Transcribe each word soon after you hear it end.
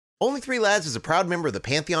Only Three Lads is a proud member of the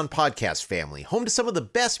Pantheon podcast family, home to some of the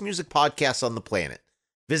best music podcasts on the planet.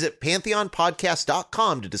 Visit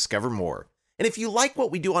pantheonpodcast.com to discover more. And if you like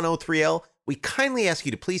what we do on O3L, we kindly ask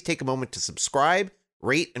you to please take a moment to subscribe,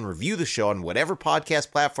 rate, and review the show on whatever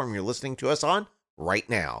podcast platform you're listening to us on right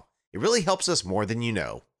now. It really helps us more than you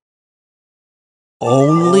know.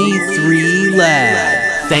 Only Three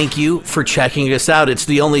Lads. Thank you for checking us out. It's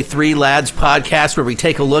the Only Three Lads podcast, where we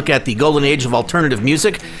take a look at the golden age of alternative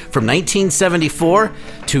music from 1974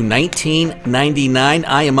 to 1999.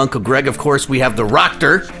 I am Uncle Greg. Of course, we have the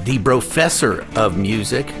Rockter, the professor of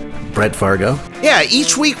music, Brett Fargo. Yeah,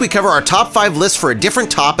 each week we cover our top 5 lists for a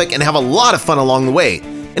different topic and have a lot of fun along the way.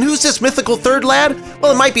 And who's this mythical third lad?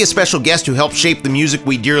 Well, it might be a special guest who helped shape the music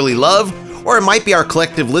we dearly love, or it might be our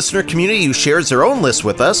collective listener community who shares their own list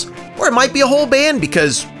with us, or it might be a whole band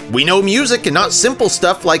because we know music and not simple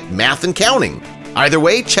stuff like math and counting. Either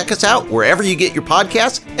way, check us out wherever you get your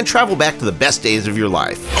podcasts and travel back to the best days of your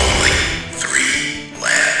life. Only Three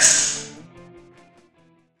Lads.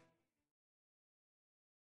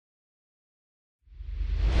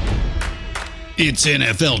 It's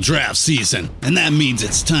NFL draft season, and that means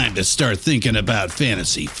it's time to start thinking about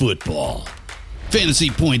fantasy football.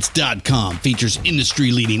 FantasyPoints.com features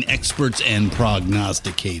industry-leading experts and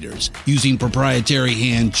prognosticators using proprietary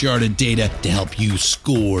hand-charted data to help you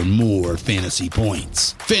score more fantasy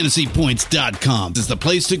points. FantasyPoints.com is the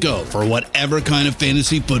place to go for whatever kind of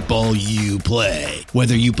fantasy football you play.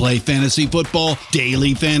 Whether you play fantasy football,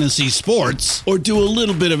 daily fantasy sports, or do a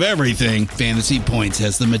little bit of everything, Fantasy Points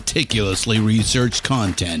has the meticulously researched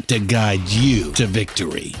content to guide you to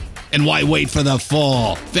victory. And why wait for the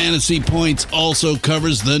fall? Fantasy Points also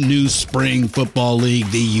covers the new spring football league,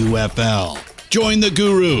 the UFL. Join the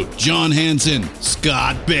guru, John Hansen,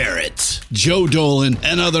 Scott Barrett, Joe Dolan,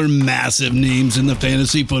 and other massive names in the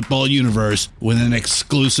fantasy football universe with an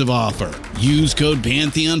exclusive offer. Use code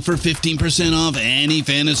Pantheon for 15% off any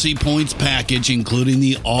Fantasy Points package, including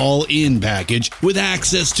the all-in package, with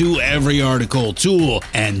access to every article, tool,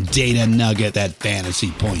 and data nugget that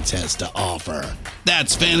Fantasy Points has to offer.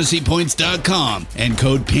 That's FantasyPoints.com and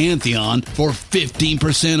code Pantheon for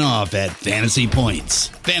 15% off at Fantasy Points.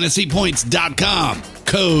 FantasyPoints.com,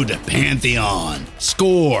 code Pantheon.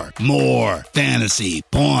 Score more fantasy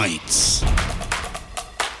points.